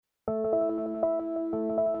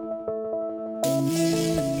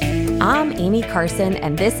I'm Amy Carson,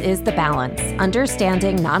 and this is The Balance,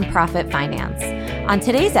 Understanding Nonprofit Finance. On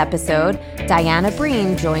today's episode, Diana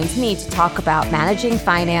Breen joins me to talk about managing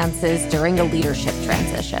finances during a leadership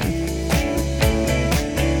transition.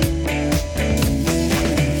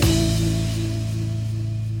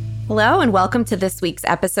 Hello, and welcome to this week's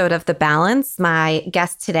episode of The Balance. My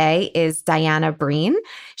guest today is Diana Breen.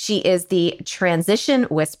 She is the Transition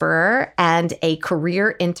Whisperer and a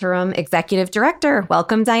career interim executive director.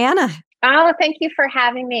 Welcome, Diana. Oh, thank you for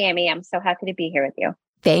having me, Amy. I'm so happy to be here with you.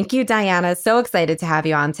 Thank you, Diana. So excited to have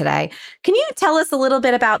you on today. Can you tell us a little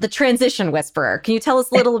bit about the Transition Whisperer? Can you tell us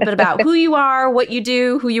a little bit about who you are, what you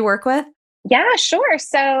do, who you work with? Yeah, sure.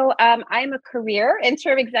 So I'm a career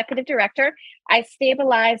interim executive director. I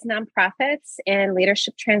stabilize nonprofits in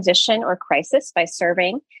leadership transition or crisis by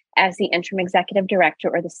serving as the interim executive director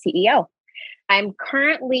or the CEO. I'm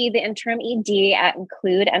currently the interim ED at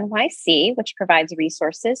Include NYC, which provides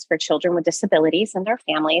resources for children with disabilities and their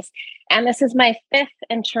families. And this is my fifth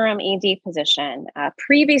interim ED position.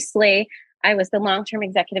 Previously, I was the long-term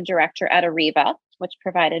executive director at Ariba, which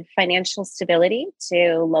provided financial stability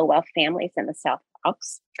to low-wealth families in the South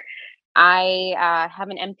Bronx. I have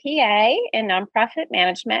an MPA in nonprofit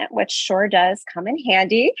management, which sure does come in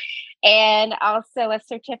handy, and also a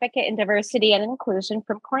certificate in diversity and inclusion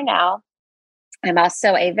from Cornell. I'm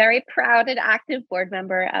also a very proud and active board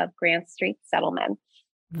member of Grant Street Settlement.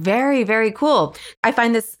 Very, very cool. I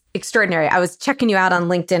find this extraordinary. I was checking you out on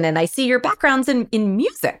LinkedIn and I see your background's in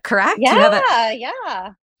music, correct?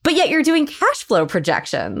 Yeah. But yet you're doing cash flow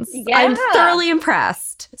projections. Yeah. I'm thoroughly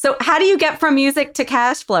impressed. So how do you get from music to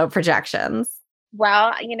cash flow projections?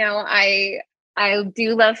 Well, I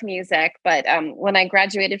do love music, but when I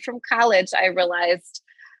graduated from college, I realized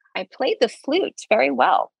I played the flute very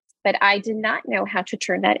well, but I did not know how to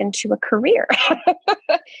turn that into a career.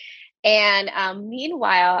 And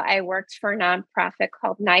meanwhile, I worked for a nonprofit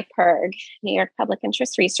called NYPIRG, New York Public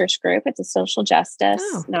Interest Research Group. It's a social justice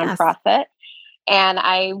nonprofit. Yes. And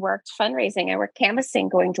I worked fundraising. I worked canvassing,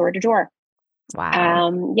 going door to door.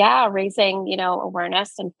 Wow. Raising,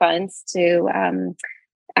 awareness and funds to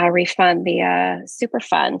refund the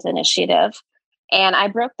Superfund initiative. And I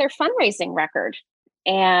broke their fundraising record.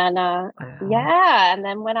 And and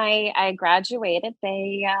then when I graduated,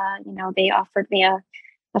 they offered me a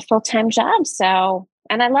full-time job. So,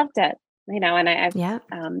 and I loved it, and I've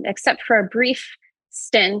except for a brief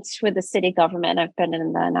stint with the city government, I've been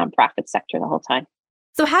in the nonprofit sector the whole time.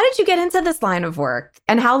 So how did you get into this line of work,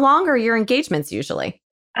 and how long are your engagements usually?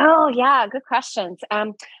 Oh, yeah. Good questions. I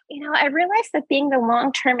realized that being the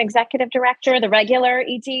long-term executive director, the regular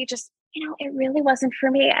ED, just, it really wasn't for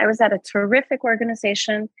me. I was at a terrific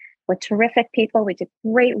organization with terrific people. We did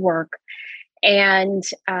great work. And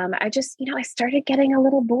I just, I started getting a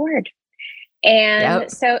little bored.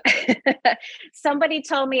 And so somebody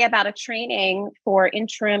told me about a training for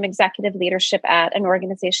interim executive leadership at an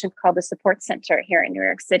organization called the Support Center here in New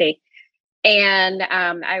York City. And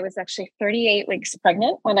I was actually 38 weeks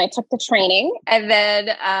pregnant when I took the training. And then,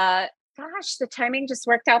 the timing just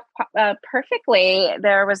worked out perfectly.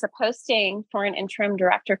 There was a posting for an interim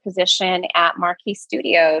director position at Marquee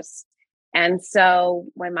Studios. And so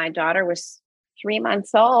when my daughter was 3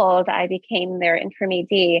 months old, I became their interim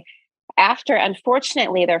ED after,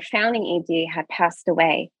 unfortunately, their founding ED had passed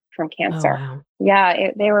away from cancer. Oh, wow.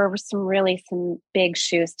 Yeah, there were some big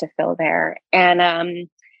shoes to fill there. And,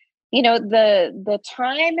 the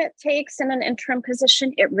time it takes in an interim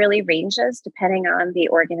position, it really ranges depending on the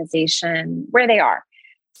organization, where they are.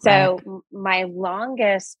 So my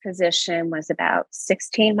longest position was about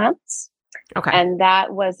 16 months. Okay. And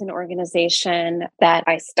that was an organization that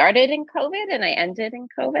I started in COVID and I ended in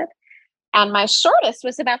COVID. And my shortest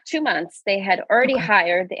was about 2 months. They had already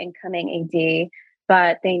hired the incoming AD,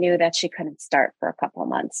 but they knew that she couldn't start for a couple of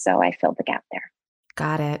months. So I filled the gap there.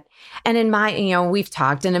 Got it. And in my, we've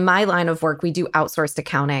talked, and in my line of work, we do outsourced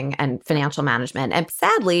accounting and financial management. And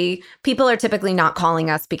sadly, people are typically not calling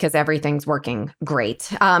us because everything's working great.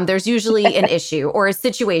 There's usually an issue or a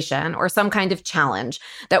situation or some kind of challenge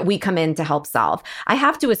that we come in to help solve. I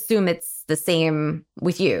have to assume it's the same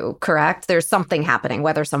with you, correct? There's something happening,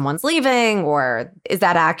 whether someone's leaving, or is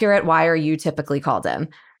that accurate? Why are you typically called in?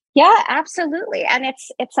 Yeah, absolutely. And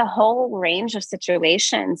it's a whole range of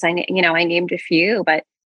situations. I named a few, but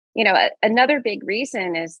another big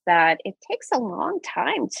reason is that it takes a long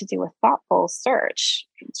time to do a thoughtful search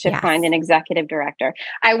to find an executive director.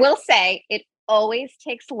 I will say it always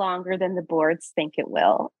takes longer than the boards think it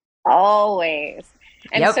will. Always.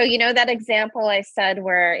 And so, that example I said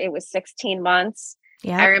where it was 16 months,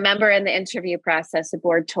 I remember in the interview process, a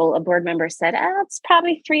board member said, it's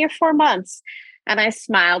probably 3 or 4 months. And I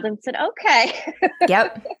smiled and said, okay.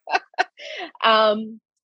 Yep. um,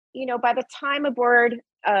 by the time a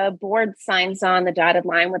board signs on the dotted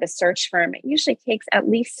line with a search firm, it usually takes at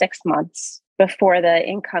least 6 months before the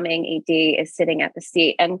incoming ED is sitting at the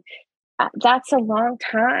seat. And that's a long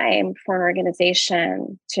time for an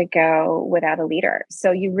organization to go without a leader.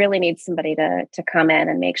 So you really need somebody to come in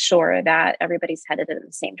and make sure that everybody's headed in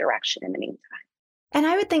the same direction in the meantime. And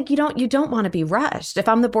I would think you don't want to be rushed. If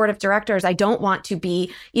I'm the board of directors, I don't want to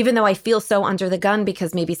be, even though I feel so under the gun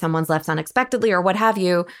because maybe someone's left unexpectedly or what have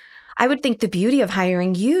you. I would think the beauty of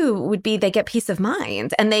hiring you would be they get peace of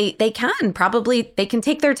mind, and they can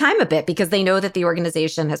take their time a bit because they know that the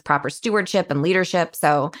organization has proper stewardship and leadership.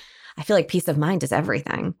 So I feel like peace of mind is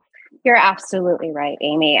everything. You're absolutely right,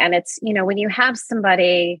 Amy. And it's, when you have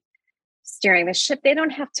somebody steering the ship, they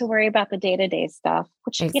don't have to worry about the day-to-day stuff,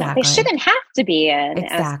 which, Exactly. they shouldn't have to be in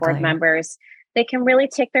as board Exactly. members. They can really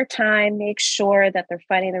take their time, make sure that they're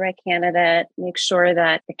finding the right candidate, make sure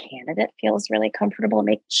that the candidate feels really comfortable,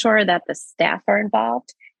 make sure that the staff are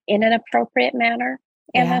involved in an appropriate manner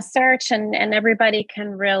in the search, and everybody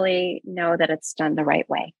can really know that it's done the right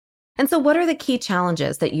way. And so what are the key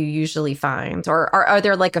challenges that you usually find? Or are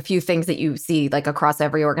there like a few things that you see like across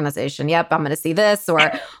every organization? Yep, I'm going to see this. Or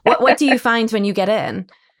what do you find when you get in?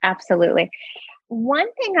 Absolutely. One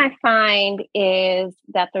thing I find is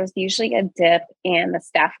that there's usually a dip in the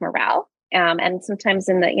staff morale. And sometimes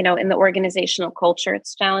in the organizational culture,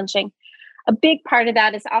 it's challenging. A big part of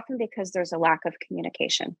that is often because there's a lack of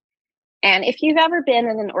communication. And if you've ever been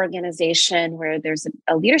in an organization where there's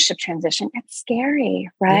a leadership transition, it's scary,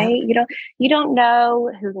 right? Yeah. You don't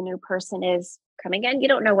know who the new person is coming in. You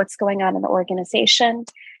don't know what's going on in the organization.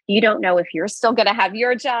 You don't know if you're still going to have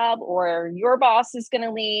your job or your boss is going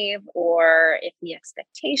to leave or if the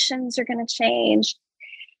expectations are going to change.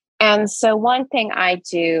 And so one thing I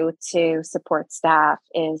do to support staff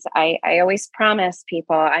is I always promise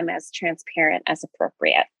people I'm as transparent as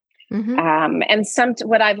appropriate. Mm-hmm. And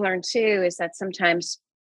what I've learned too is that sometimes,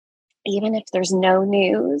 even if there's no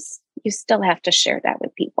news, you still have to share that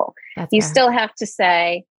with people. That's You fair. still have to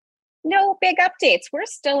say, no big updates. We're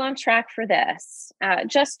still on track for this,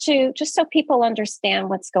 just so people understand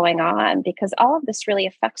what's going on, because all of this really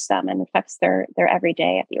affects them and affects their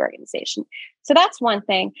everyday at the organization. So that's one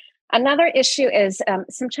thing. Another issue is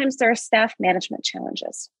sometimes there are staff management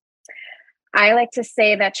challenges. I like to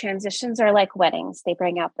say that transitions are like weddings. They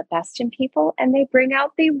bring out the best in people and they bring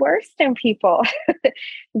out the worst in people.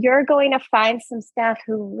 You're going to find some staff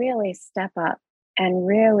who really step up and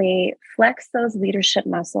really flex those leadership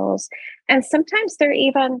muscles. And sometimes they're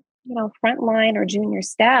even, frontline or junior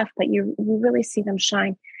staff, but you really see them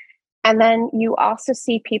shine. And then you also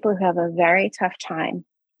see people who have a very tough time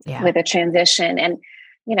with a transition. And,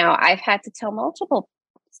 I've had to tell multiple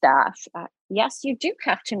staff, yes, you do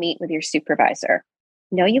have to meet with your supervisor.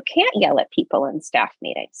 No, you can't yell at people in staff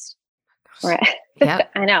meetings. Right. Yeah.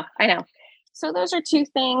 I know. So those are two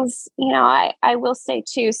things, I will say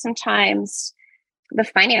too, sometimes the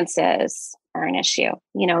finances are an issue.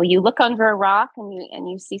 You look under a rock and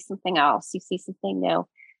you see something else. You see something new.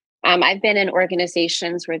 I've been in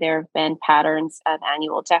organizations where there have been patterns of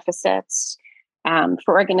annual deficits.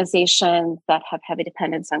 For organizations that have heavy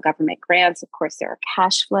dependence on government grants, of course, there are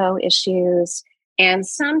cash flow issues. And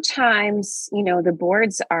sometimes, the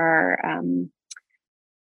boards are,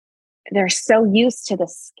 they're so used to the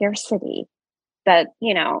scarcity that,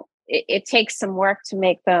 it takes some work to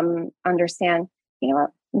make them understand, what,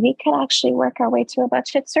 we could actually work our way to a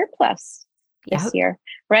budget surplus this year,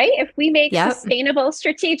 right? If we make sustainable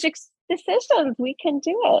strategic decisions, we can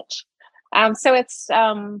do it. So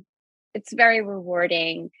it's very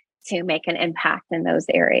rewarding to make an impact in those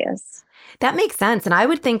areas. That makes sense. And I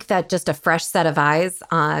would think that just a fresh set of eyes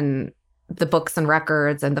on the books and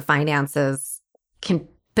records and the finances can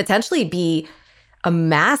potentially be a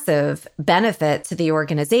massive benefit to the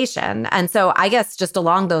organization. And so I guess just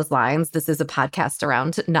along those lines, this is a podcast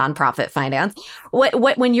around nonprofit finance.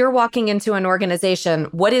 When you're walking into an organization,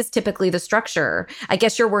 what is typically the structure? I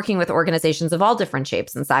guess you're working with organizations of all different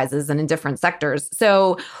shapes and sizes and in different sectors.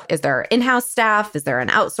 So is there in-house staff? Is there an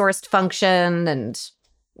outsourced function? And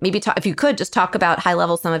maybe if you could just talk about high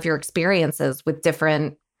level some of your experiences with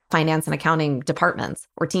different finance and accounting departments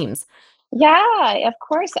or teams. Yeah, of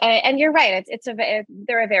course. And you're right.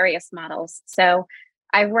 There are various models. So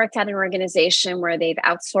I've worked at an organization where they've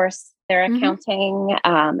outsourced their accounting.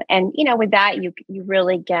 And, with that, you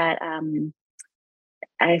really get,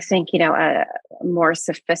 I think, a more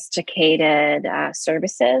sophisticated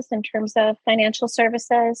services in terms of financial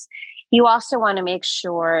services. You also want to make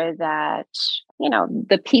sure that,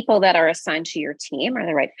 the people that are assigned to your team are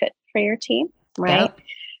the right fit for your team. right? Yep.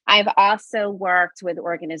 I've also worked with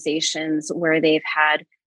organizations where they've had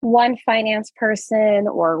one finance person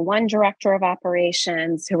or one director of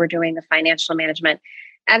operations who were doing the financial management,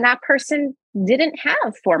 and that person didn't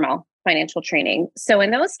have formal financial training. So in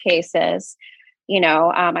those cases,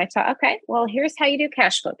 I thought, okay, well, here's how you do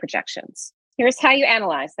cash flow projections. Here's how you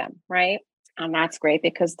analyze them, right? And that's great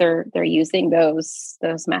because they're using those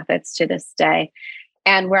methods to this day.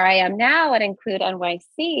 And where I am now at Include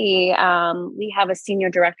NYC, we have a senior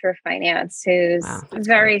director of finance who's Wow, that's great.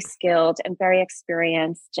 very skilled and very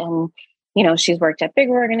experienced. And, she's worked at big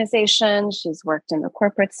organizations, she's worked in the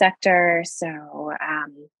corporate sector. So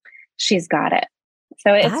she's got it.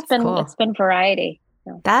 So That's it's cool. been variety.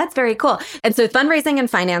 So, That's very cool. And so fundraising and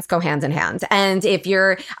finance go hand in hand. And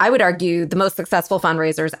I would argue the most successful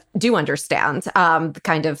fundraisers do understand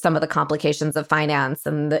kind of some of the complications of finance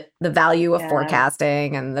and the value of yeah.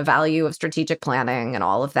 forecasting and the value of strategic planning and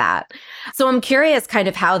all of that. So I'm curious kind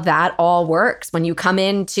of how that all works when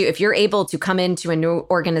if you're able to come into a new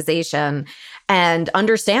organization and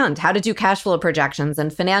understand how to do cash flow projections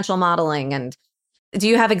and financial modeling. And do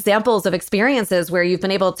you have examples of experiences where you've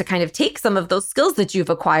been able to kind of take some of those skills that you've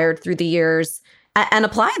acquired through the years and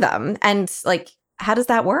apply them? And like, how does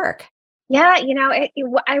that work? Yeah,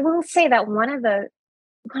 I will say that one of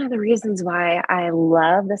the reasons why I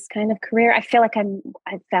love this kind of career, I feel like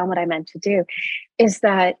I found what I meant to do, is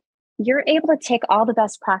that you're able to take all the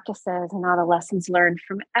best practices and all the lessons learned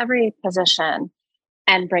from every position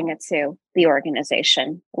and bring it to the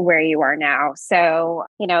organization where you are now. So,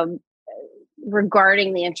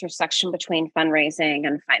 regarding the intersection between fundraising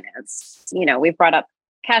and finance, we've brought up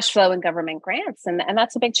cash flow and government grants, and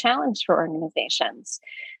that's a big challenge for organizations.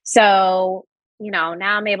 So, now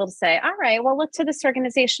I'm able to say, all right, well, look to this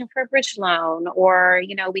organization for a bridge loan, or,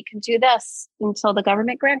 we can do this until the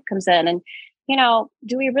government grant comes in. And,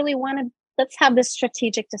 do we really want to, let's have this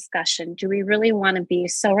strategic discussion. Do we really want to be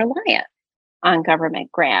so reliant on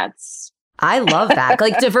government grants? I love that.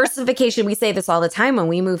 Like diversification, we say this all the time when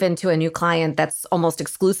we move into a new client that's almost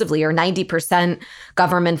exclusively or 90%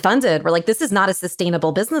 government funded. We're like, this is not a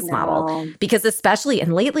sustainable business model No. because especially,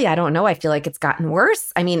 and lately, I don't know, I feel like it's gotten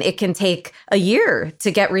worse. I mean, it can take a year to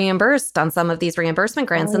get reimbursed on some of these reimbursement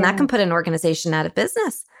grants, Oh, and that yeah. can put an organization out of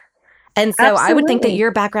business. And so I would think that Absolutely.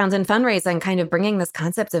 your background in fundraising, kind of bringing this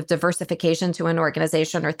concept of diversification to an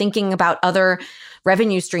organization or thinking about other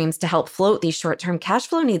revenue streams to help float these short-term cash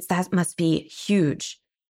flow needs, that must be huge.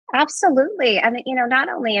 Absolutely. And, not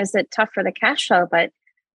only is it tough for the cash flow, but,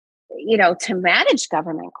 to manage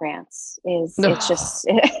government grants it's Ugh. just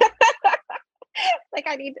like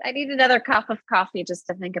I need another cup of coffee just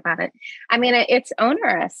to think about it. I mean, it's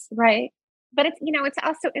onerous, right? But it's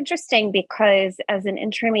also interesting because as an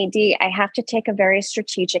interim ED, I have to take a very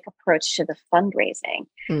strategic approach to the fundraising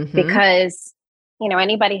Hmm. because,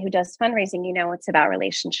 anybody who does fundraising, it's about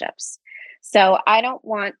relationships. So I don't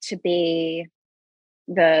want to be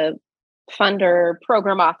the funder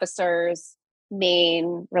program officer's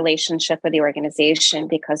main relationship with the organization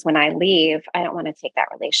because when I leave, I don't want to take that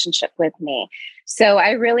relationship with me. So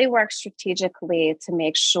I really work strategically to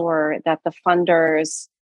make sure that the funders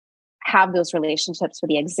have those relationships with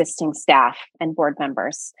the existing staff and board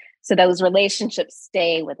members. So those relationships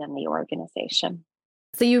stay within the organization.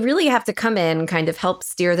 So you really have to come in, kind of help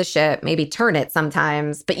steer the ship, maybe turn it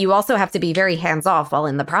sometimes, but you also have to be very hands off while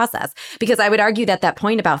in the process. Because I would argue that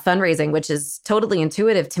point about fundraising, which is totally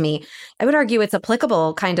intuitive to me, I would argue it's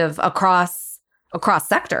applicable kind of across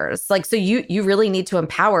sectors. Like, so you really need to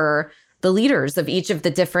empower the leaders of each of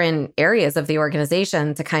the different areas of the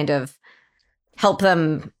organization to kind of help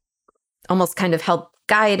them, almost kind of help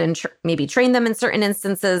guide and maybe train them in certain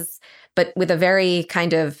instances, but with a very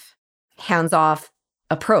kind of hands off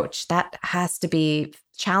approach. That has to be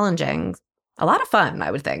challenging. A lot of fun,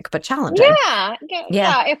 I would think, but challenging. Yeah, yeah,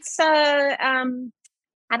 Yeah. yeah. It's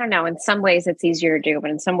I don't know. In some ways, it's easier to do,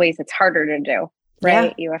 but in some ways, it's harder to do. Yeah.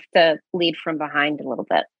 Right? You have to lead from behind a little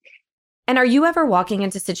bit. And are you ever walking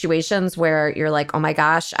into situations where you're like, oh my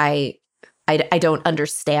gosh, I don't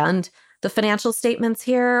understand the financial statements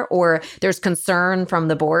here, or there's concern from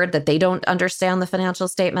the board that they don't understand the financial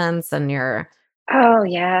statements and you're, Oh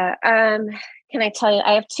yeah. Can I tell you?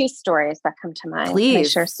 I have two stories that come to mind. Can I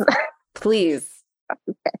please, share some? please.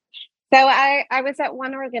 So I was at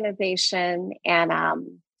one organization and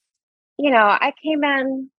I came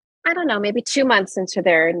in, I don't know, maybe 2 months into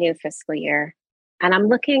their new fiscal year. And I'm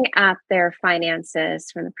looking at their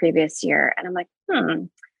finances from the previous year. And I'm like,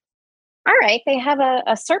 all right, they have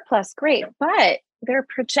a surplus, great. But their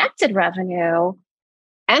projected revenue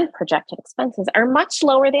and projected expenses are much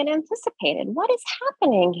lower than anticipated. What is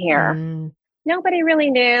happening here? Mm. Nobody really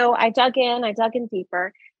knew. I dug in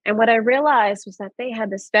deeper. And what I realized was that they had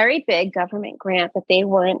this very big government grant that they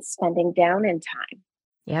weren't spending down in time.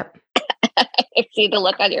 Yep. I see the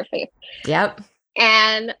look on your face. Yep.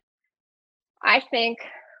 And I think,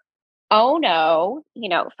 oh no,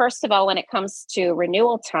 first of all, when it comes to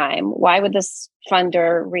renewal time, why would this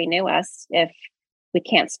funder renew us if we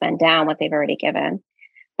can't spend down what they've already given?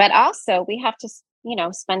 But also we have to,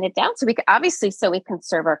 spend it down so we can, obviously, so we can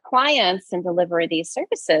serve our clients and deliver these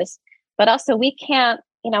services, but also we can't,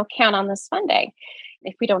 count on this funding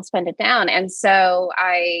if we don't spend it down. And so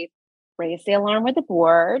I raised the alarm with the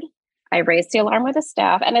board. I raised the alarm with the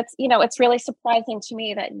staff, and it's really surprising to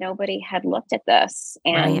me that nobody had looked at this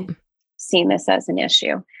and seen this as an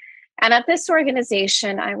issue. And at this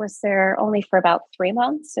organization, I was there only for about 3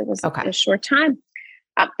 months. It was a short time.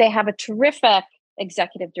 They have a terrific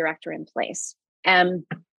executive director in place. And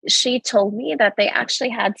she told me that they actually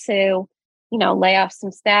had to, lay off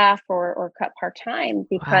some staff or cut part-time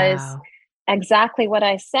because exactly what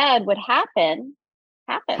I said would happen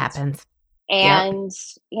happened. And,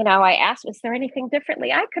 I asked, was there anything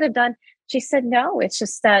differently I could have done? She said, no, it's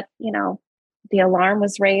just that, the alarm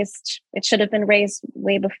was raised. It should have been raised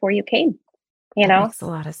way before you came, That makes a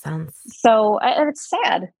lot of sense. So it's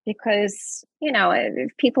sad because,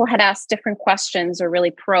 if people had asked different questions or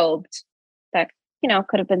really probed, that,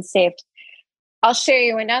 could have been saved. I'll share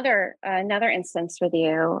you another instance with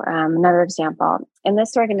you, another example. In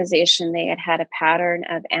this organization, they had a pattern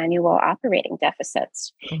of annual operating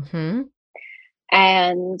deficits. Mm-hmm.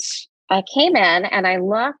 And I came in and I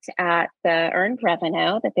looked at the earned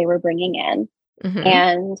revenue that they were bringing in,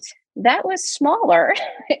 and that was smaller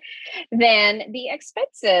than the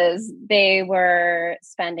expenses they were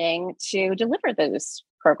spending to deliver those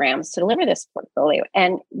programs, to deliver this portfolio.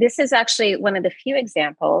 And this is actually one of the few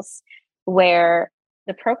examples where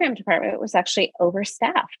the program department was actually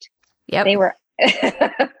overstaffed. Yep. They were.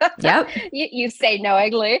 Yep. You say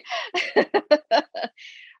knowingly.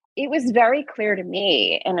 It was very clear to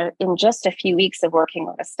me in just a few weeks of working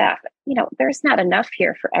with the staff, there's not enough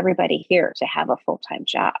here for everybody here to have a full-time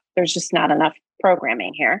job. There's just not enough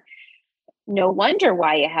programming here. No wonder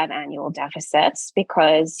why you have annual deficits,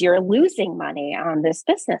 because you're losing money on this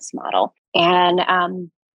business model.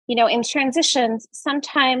 And, in transitions,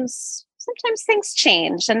 sometimes things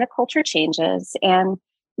change and the culture changes. And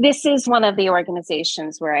this is one of the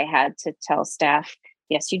organizations where I had to tell staff,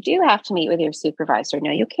 yes, you do have to meet with your supervisor.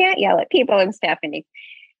 No, you can't yell at people in staff meetings.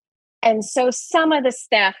 And so some of the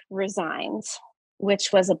staff resigned,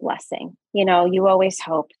 which was a blessing. You always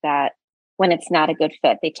hope that when it's not a good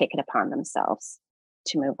fit, they take it upon themselves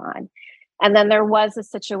to move on. And then there was a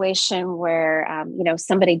situation where,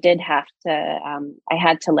 somebody did have to, I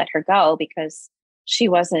had to let her go because she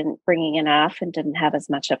wasn't bringing enough and didn't have as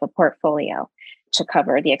much of a portfolio to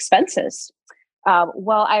cover the expenses.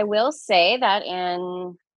 Well, I will say that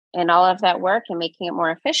in all of that work and making it more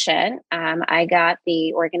efficient, I got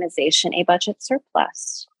the organization a budget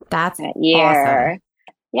surplus. That's that year. Awesome.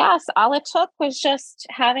 Yes, all it took was just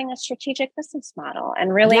having a strategic business model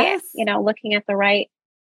and really, looking at the right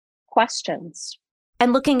questions.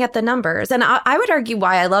 And looking at the numbers. And I would argue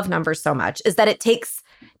why I love numbers so much is that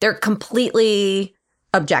they're completely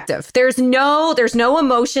objective. There's no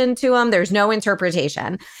emotion to them. There's no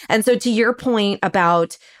interpretation. And so to your point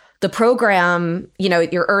about the program,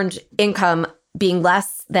 your earned income being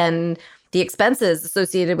less than the expenses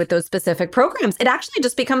associated with those specific programs, it actually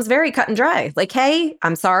just becomes very cut and dry. Like, hey,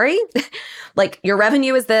 I'm sorry. Like, your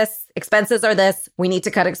revenue is this, expenses are this, we need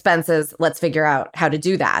to cut expenses. Let's figure out how to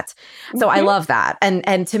do that. So I love that.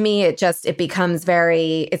 And to me, it becomes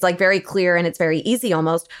it's like very clear and it's very easy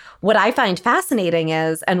almost. What I find fascinating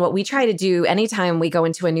is, and what we try to do anytime we go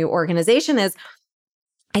into a new organization is,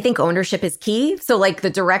 I think ownership is key. So like the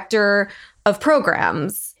director of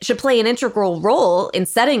programs should play an integral role in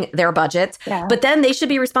setting their budget, but then they should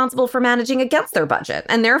be responsible for managing against their budget.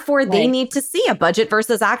 And therefore they need to see a budget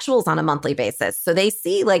versus actuals on a monthly basis. So they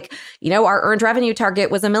see our earned revenue target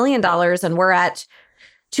was $1 million and we're at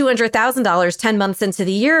 $200,000 10 months into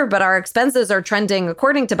the year, but our expenses are trending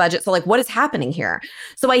according to budget. So what is happening here?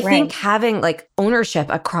 So I think having ownership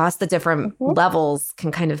across the different levels can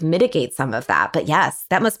kind of mitigate some of that. But yes,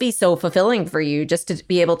 that must be so fulfilling for you just to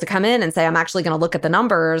be able to come in and say, I'm actually going to look at the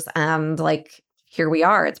numbers and here we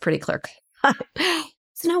are. It's pretty clear.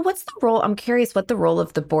 So now what's the role? I'm curious what the role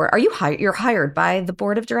of the board, you're hired by the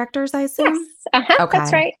board of directors, I assume? Yes, okay.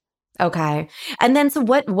 That's right. Okay. And then so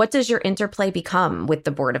what does your interplay become with the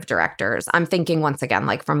board of directors? I'm thinking once again,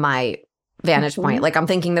 from my vantage point, I'm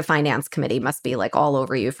thinking the finance committee must be all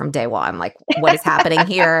over you from day one. What is happening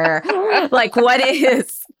here? What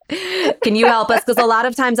is Can you help us? Because a lot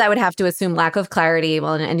of times I would have to assume lack of clarity.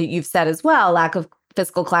 Well, and you've said as well, lack of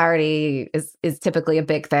fiscal clarity is typically a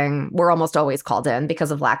big thing. We're almost always called in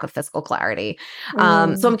because of lack of fiscal clarity.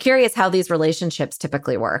 So I'm curious how these relationships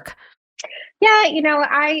typically work. Yeah,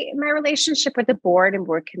 my relationship with the board and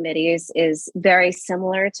board committees is very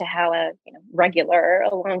similar to how a regular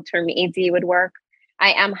long-term ED would work.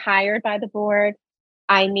 I am hired by the board.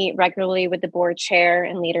 I meet regularly with the board chair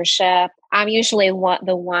and leadership. I'm usually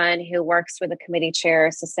the one who works with the committee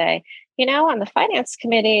chairs to say, on the finance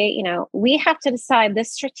committee, we have to decide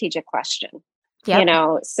this strategic question.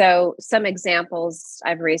 Yep. So some examples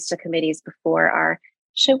I've raised to committees before are,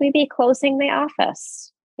 should we be closing the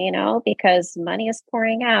office? Because money is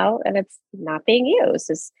pouring out and it's not being used.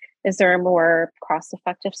 Is there a more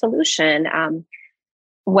cost-effective solution?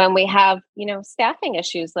 When we have, staffing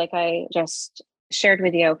issues, like I just shared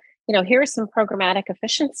with you, here are some programmatic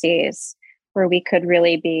efficiencies where we could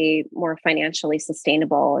really be more financially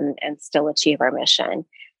sustainable and still achieve our mission.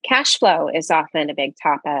 Cash flow is often a big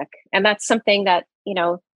topic. And that's something that,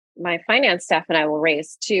 my finance staff and I will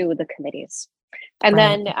raise to the committees. And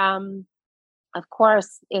Right. then, of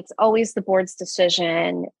course, it's always the board's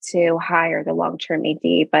decision to hire the long-term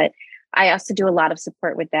ED, but I also do a lot of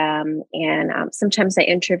support with them. And sometimes I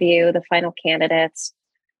interview the final candidates.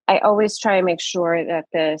 I always try and make sure that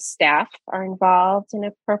the staff are involved in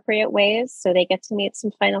appropriate ways so they get to meet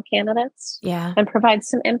some final candidates and provide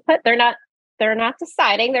some input. They're not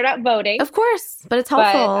deciding, they're not voting. Of course, but it's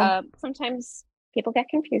helpful. But sometimes people get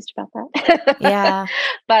confused about that. Yeah.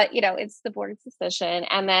 But, it's the board's decision.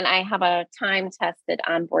 And then I have a time-tested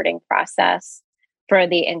onboarding process for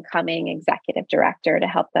the incoming executive director to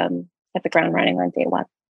help them hit the ground running on day one.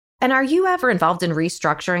 And are you ever involved in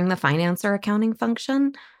restructuring the finance or accounting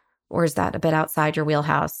function? Or is that a bit outside your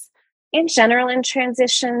wheelhouse? In general, in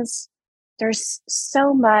transitions, there's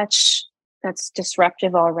so much that's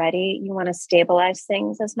disruptive already. You want to stabilize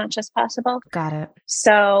things as much as possible. Got it.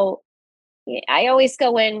 So I always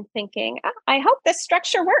go in thinking, I hope this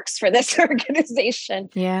structure works for this organization.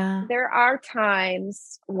 Yeah. There are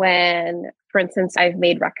times when, for instance, I've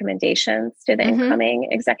made recommendations to the incoming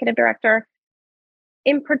executive director.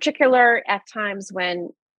 In particular, at times when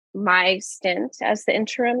my stint as the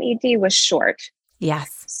interim ED was short.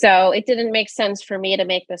 Yes. So it didn't make sense for me to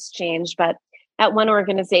make this change. But at one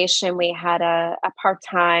organization, we had a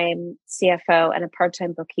part-time CFO and a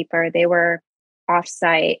part-time bookkeeper. They were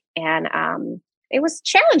offsite, and it was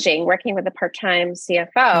challenging working with a part-time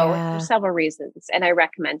CFO for several reasons. And I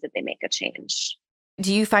recommended they make a change.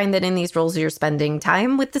 Do you find that in these roles you're spending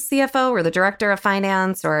time with the CFO or the director of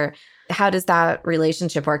finance, or how does that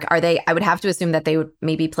relationship work? I would have to assume that they would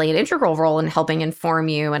maybe play an integral role in helping inform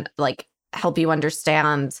you and help you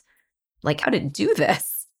understand how to do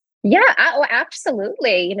this. Yeah,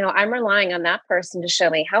 absolutely. I'm relying on that person to show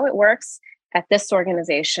me how it works at this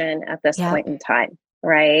organization at this point in time.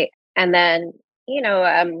 Right. And then,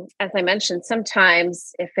 as I mentioned,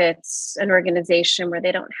 sometimes if it's an organization where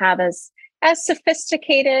they don't have as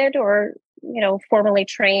sophisticated or, formally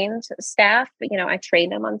trained staff, but, I train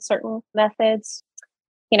them on certain methods.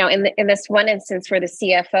 In this one instance where the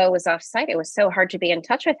CFO was offsite, it was so hard to be in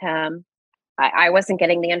touch with him. I wasn't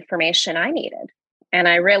getting the information I needed. And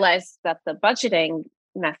I realized that the budgeting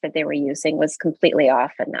method they were using was completely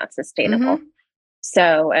off and not sustainable.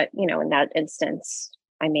 So, in that instance,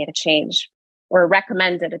 I made a change or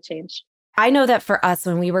recommended a change. I know that for us,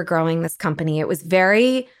 when we were growing this company, it was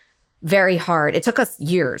very, very hard. It took us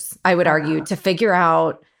years, I would argue, to figure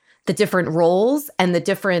out the different roles and the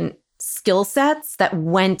different skill sets that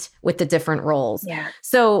went with the different roles. Yeah.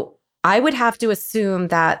 So I would have to assume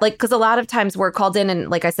that, because a lot of times we're called in and,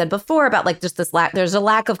 like I said before, about just this there's a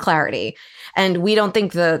lack of clarity. And we don't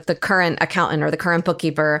think the current accountant or the current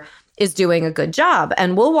bookkeeper is doing a good job.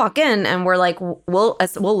 And we'll walk in and we're like, we'll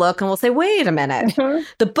look and we'll say, wait a minute.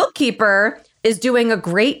 The bookkeeper is doing a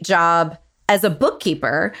great job as a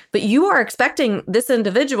bookkeeper, but you are expecting this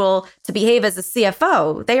individual to behave as a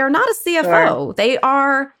CFO. They are not a CFO. Sure. They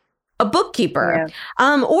are a bookkeeper.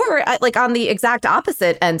 Yeah. Or on the exact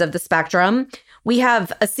opposite end of the spectrum, we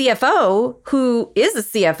have a CFO who is a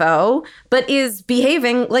CFO, but is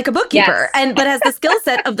behaving like a bookkeeper but has the skill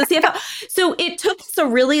set of the CFO. So it took us a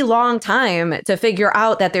really long time to figure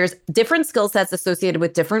out that there's different skill sets associated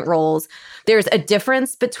with different roles. There's a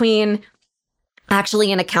difference between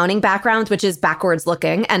actually an accounting background, which is backwards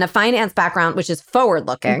looking, and a finance background, which is forward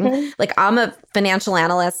looking. I'm a financial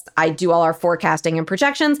analyst. I do all our forecasting and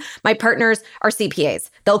projections. My partners are CPAs.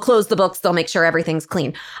 They'll close the books. They'll make sure everything's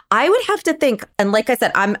clean. I would have to think, and like I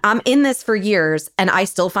said, I'm in this for years and I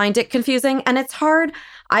still find it confusing and it's hard.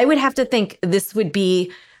 I would have to think this would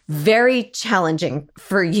be very challenging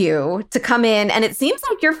for you to come in, and it seems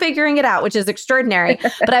like you're figuring it out, which is extraordinary.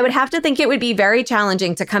 But I would have to think it would be very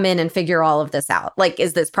challenging to come in and figure all of this out. Like,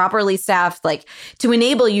 is this properly staffed? Like, to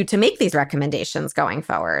enable you to make these recommendations going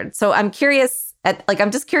forward. So I'm curious,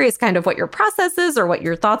 I'm just curious kind of what your process is or what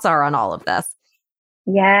your thoughts are on all of this.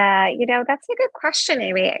 Yeah, that's a good question,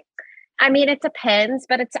 Amy. I mean, it depends,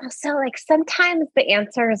 but it's also like sometimes the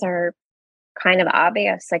answers are kind of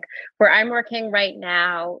obvious. Like where I'm working right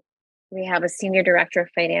now, we have a senior director of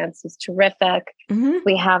finance who's terrific. Mm-hmm.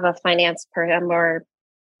 We have a finance person, more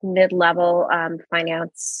mid-level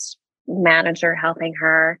finance manager helping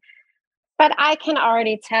her. But I can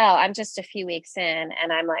already tell I'm just a few weeks in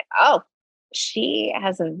and I'm like, oh, she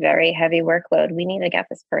has a very heavy workload. We need to get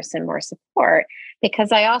this person more support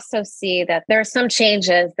because I also see that there are some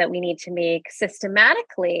changes that we need to make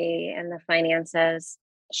systematically in the finances.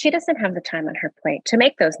 She doesn't have the time on her plate to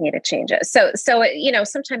make those needed changes. So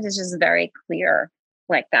sometimes it's just very clear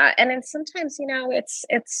like that. And then sometimes,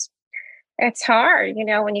 it's hard,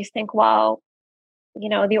 when you think, well,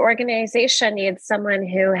 the organization needs someone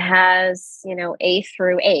who has, A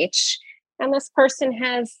through H, and this person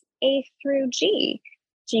has A through G.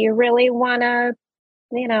 Do you really want to,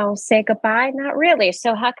 say goodbye? Not really.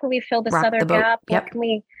 So how can we fill this Rock other the boat. gap? Yep. What can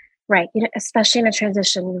we, right. Especially in a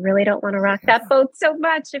transition, you really don't want to rock that boat so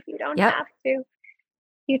much if you don't Yep. have to.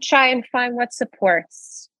 You try and find what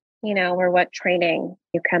supports, or what training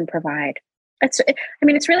you can provide. It's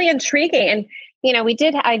really intriguing. And,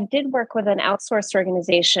 I did work with an outsourced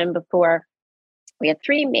organization before. We had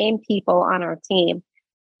 3 main people on our team.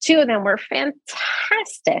 2 of them were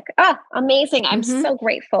fantastic. Oh, amazing. I'm so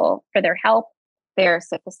grateful for their help, their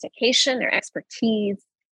sophistication, their expertise.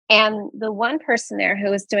 And the one person there who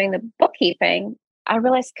was doing the bookkeeping, I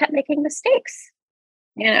realized kept making mistakes,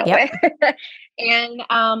 Yep. and,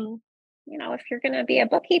 if you're going to be a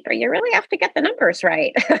bookkeeper, you really have to get the numbers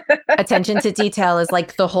right. Attention to detail is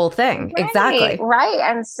like the whole thing. Right, Exactly. right.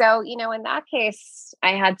 And so, in that case,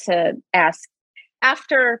 I had to ask,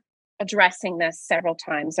 after addressing this several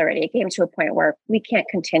times already, it came to a point where we can't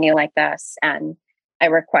continue like this. And I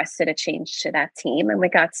requested a change to that team and we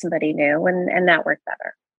got somebody new and that worked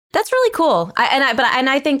better. That's really cool.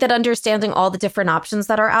 I think that understanding all the different options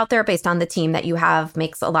that are out there based on the team that you have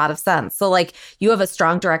makes a lot of sense. So like you have a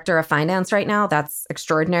strong director of finance right now. That's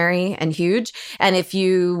extraordinary and huge. And if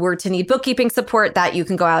you were to need bookkeeping support, that you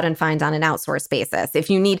can go out and find on an outsourced basis. If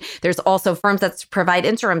you need, there's also firms that provide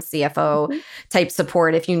interim CFO type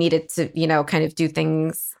support if you needed to, kind of do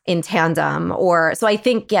things in tandem. So I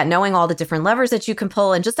think, knowing all the different levers that you can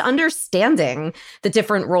pull and just understanding the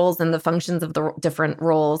different roles and the functions of the different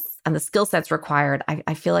roles and the skill sets required,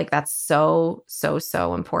 I feel like that's so, so,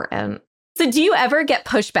 so important. So do you ever get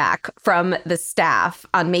pushback from the staff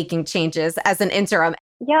on making changes as an interim?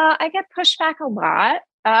 Yeah, I get pushback a lot.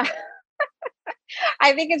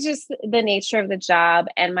 I think it's just the nature of the job.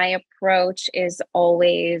 And my approach is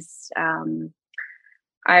always,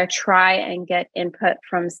 I try and get input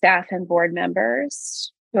from staff and board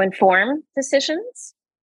members to inform decisions.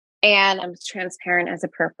 And I'm as transparent as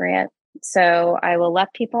appropriate. So I will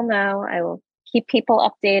let people know. I will keep people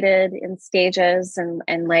updated in stages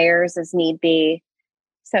and layers as need be.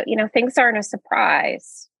 So, things aren't a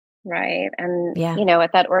surprise, right? And,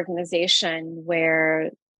 at that organization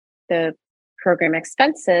where the program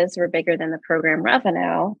expenses were bigger than the program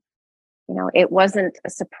revenue, it wasn't a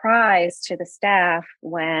surprise to the staff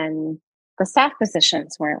when the staff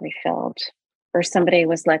positions weren't refilled or somebody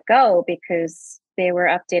was let go because they were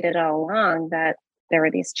updated all along that there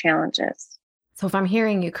were these challenges. So if I'm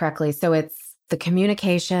hearing you correctly, so it's the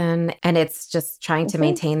communication and it's just trying to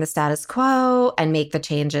maintain the status quo and make the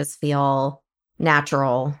changes feel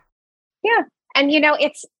natural. Yeah. And,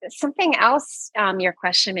 it's something else your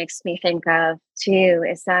question makes me think of too,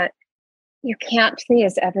 is that you can't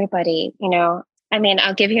please everybody, I'll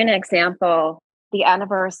give you an example. The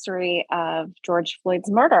anniversary of George Floyd's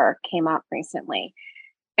murder came up recently.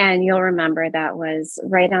 And you'll remember that was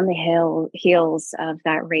right on the heels of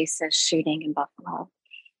that racist shooting in Buffalo.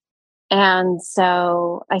 And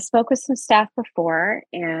so I spoke with some staff before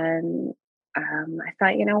and I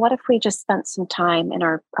thought, what if we just spent some time in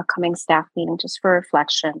our upcoming staff meeting just for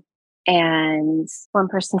reflection? And one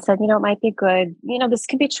person said, it might be good, this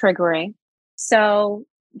could be triggering. So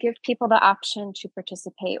give people the option to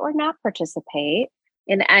participate or not participate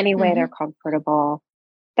in any way they're comfortable.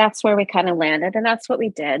 That's where we kind of landed. And that's what we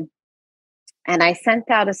did. And I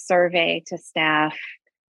sent out a survey to staff,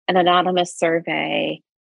 an anonymous survey,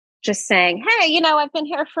 just saying, hey, I've been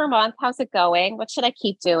here for a month. How's it going? What should I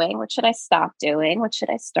keep doing? What should I stop doing? What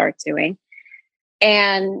should I start doing?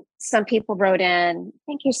 And some people wrote in,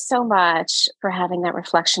 thank you so much for having that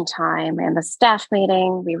reflection time and the staff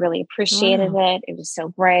meeting. We really appreciated it. It was so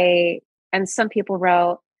great. And some people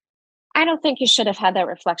wrote, I don't think you should have had that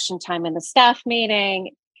reflection time in the staff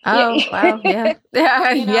meeting. Oh, wow. Yeah.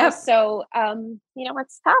 Yep. So,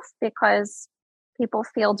 it's tough because people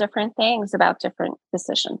feel different things about different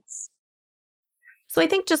decisions. So I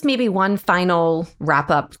think just maybe one final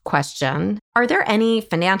wrap-up question. Are there any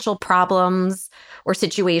financial problems or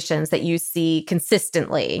situations that you see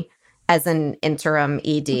consistently as an interim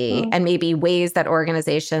ED, and maybe ways that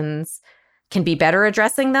organizations can be better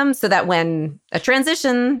addressing them so that when a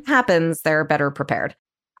transition happens, they're better prepared?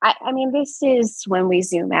 I mean, this is when we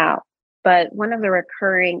zoom out, but one of the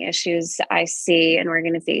recurring issues I see in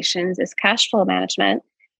organizations is cash flow management.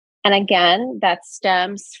 And again, that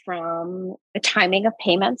stems from the timing of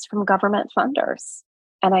payments from government funders.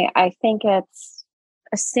 And I think it's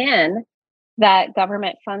a sin that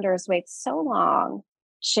government funders wait so long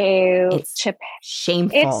It's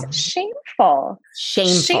shameful. It's shameful.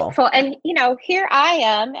 Shameful. And, here I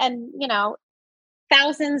am and,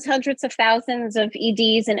 thousands, hundreds of thousands of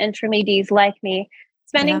EDs and interim EDs like me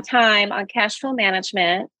spending time on cash flow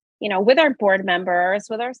management, with our board members,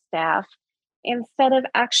 with our staff, instead of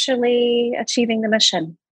actually achieving the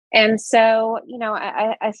mission. And so,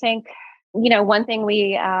 I think, one thing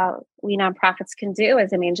we nonprofits can do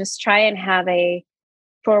is, just try and have a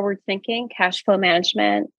forward-thinking cash flow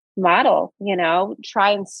management model,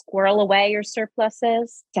 try and squirrel away your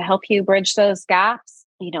surpluses to help you bridge those gaps,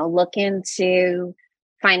 look into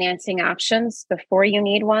financing options before you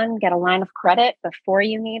need one, get a line of credit before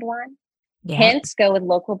you need one. Hint, go with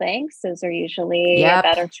local banks. Those are usually a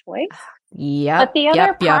better choice. But the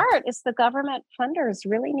other part is the government funders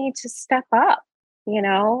really need to step up.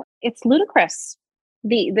 It's ludicrous.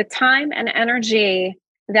 The time and energy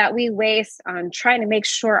that we waste on trying to make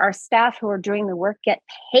sure our staff who are doing the work get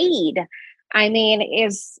paid.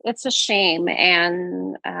 It's a shame,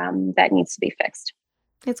 and that needs to be fixed.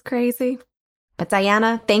 It's crazy. But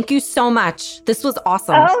Diana, thank you so much. This was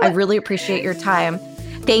awesome. I really appreciate your time.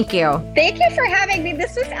 Thank you. Thank you for having me.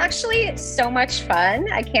 This was actually so much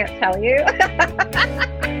fun. I can't tell you.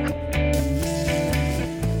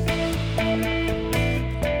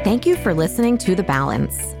 Thank you for listening to The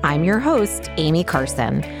Balance. I'm your host, Amy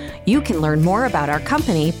Carson. You can learn more about our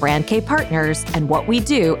company, Brand K Partners, and what we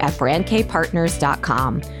do at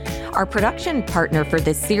brandkpartners.com. Our production partner for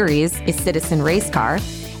this series is Citizen Racecar,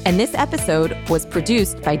 and this episode was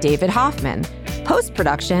produced by David Hoffman,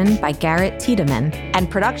 post-production by Garrett Tiedemann, and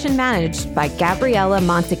production managed by Gabriella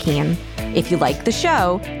Montequin. If you like the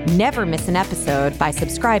show, never miss an episode by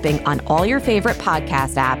subscribing on all your favorite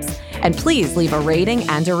podcast apps, and please leave a rating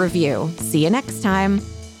and a review. See you next time.